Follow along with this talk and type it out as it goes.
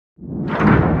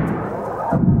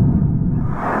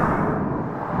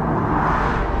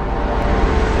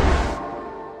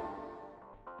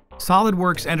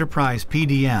SolidWorks Enterprise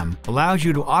PDM allows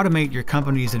you to automate your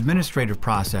company's administrative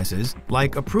processes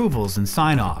like approvals and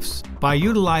sign-offs by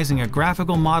utilizing a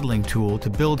graphical modeling tool to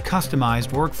build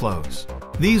customized workflows.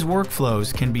 These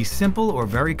workflows can be simple or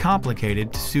very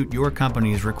complicated to suit your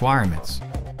company's requirements.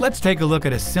 Let's take a look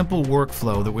at a simple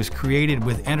workflow that was created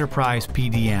with Enterprise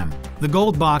PDM. The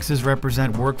gold boxes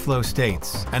represent workflow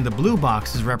states, and the blue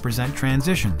boxes represent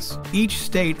transitions. Each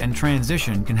state and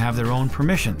transition can have their own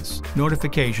permissions,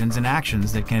 notifications, and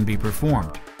actions that can be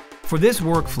performed. For this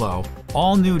workflow,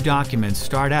 all new documents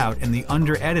start out in the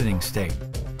under editing state,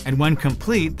 and when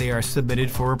complete, they are submitted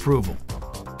for approval.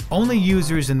 Only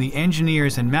users in the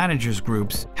engineers and managers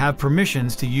groups have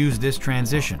permissions to use this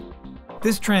transition.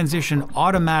 This transition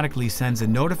automatically sends a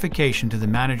notification to the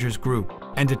manager's group,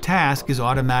 and a task is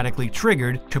automatically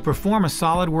triggered to perform a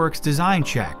SolidWorks design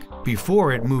check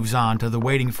before it moves on to the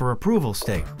waiting for approval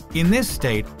state. In this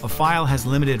state, a file has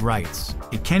limited rights.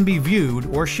 It can be viewed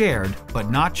or shared, but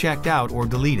not checked out or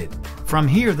deleted. From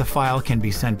here, the file can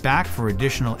be sent back for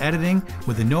additional editing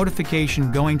with a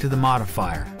notification going to the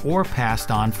modifier or passed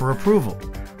on for approval.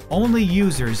 Only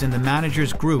users in the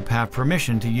manager's group have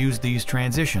permission to use these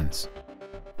transitions.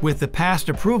 With the past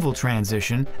approval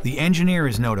transition, the engineer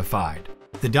is notified.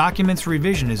 The document's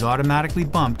revision is automatically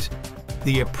bumped,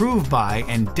 the approved by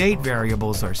and date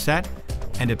variables are set,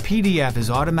 and a PDF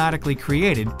is automatically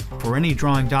created for any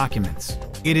drawing documents.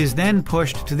 It is then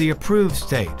pushed to the approved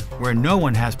state, where no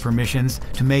one has permissions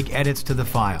to make edits to the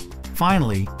file.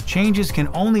 Finally, changes can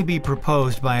only be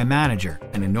proposed by a manager,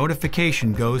 and a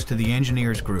notification goes to the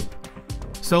engineer's group.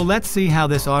 So let's see how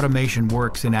this automation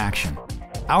works in action.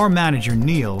 Our manager,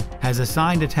 Neil, has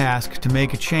assigned a task to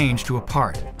make a change to a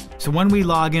part. So when we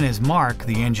log in as Mark,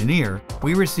 the engineer,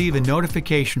 we receive a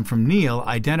notification from Neil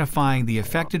identifying the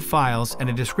affected files and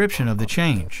a description of the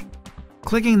change.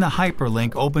 Clicking the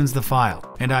hyperlink opens the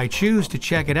file, and I choose to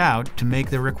check it out to make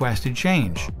the requested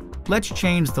change. Let's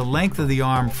change the length of the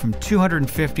arm from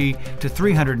 250 to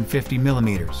 350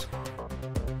 millimeters.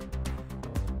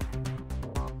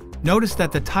 Notice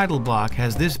that the title block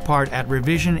has this part at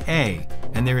revision A,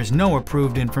 and there is no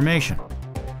approved information.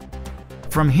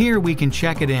 From here, we can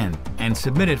check it in and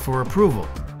submit it for approval,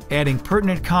 adding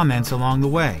pertinent comments along the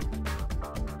way.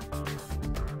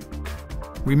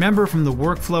 Remember from the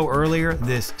workflow earlier,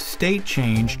 this state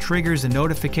change triggers a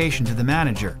notification to the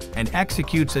manager and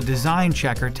executes a design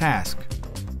checker task.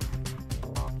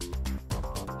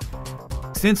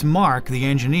 Since Mark, the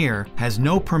engineer, has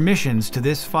no permissions to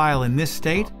this file in this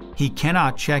state, he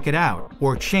cannot check it out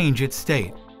or change its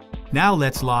state. Now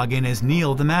let's log in as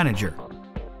Neil, the manager.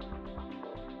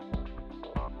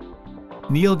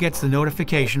 Neil gets the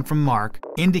notification from Mark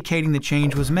indicating the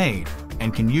change was made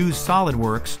and can use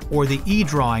SolidWorks or the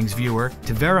eDrawings viewer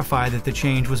to verify that the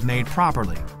change was made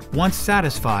properly. Once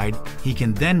satisfied, he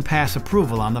can then pass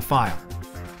approval on the file.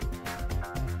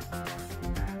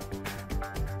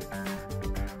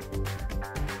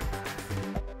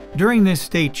 During this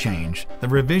state change, the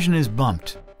revision is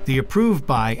bumped, the approved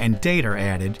by and date are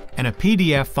added, and a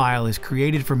PDF file is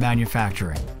created for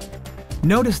manufacturing.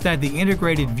 Notice that the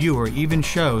integrated viewer even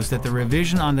shows that the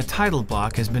revision on the title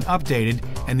block has been updated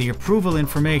and the approval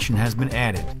information has been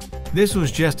added. This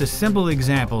was just a simple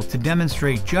example to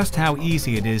demonstrate just how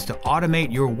easy it is to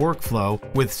automate your workflow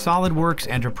with SolidWorks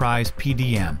Enterprise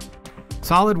PDM.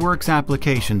 SolidWorks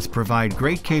applications provide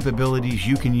great capabilities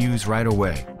you can use right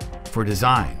away for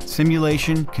design,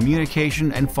 simulation,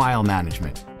 communication, and file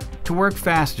management to work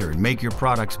faster and make your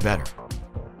products better.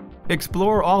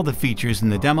 Explore all the features in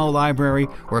the demo library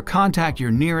or contact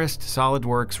your nearest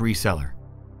SolidWorks reseller.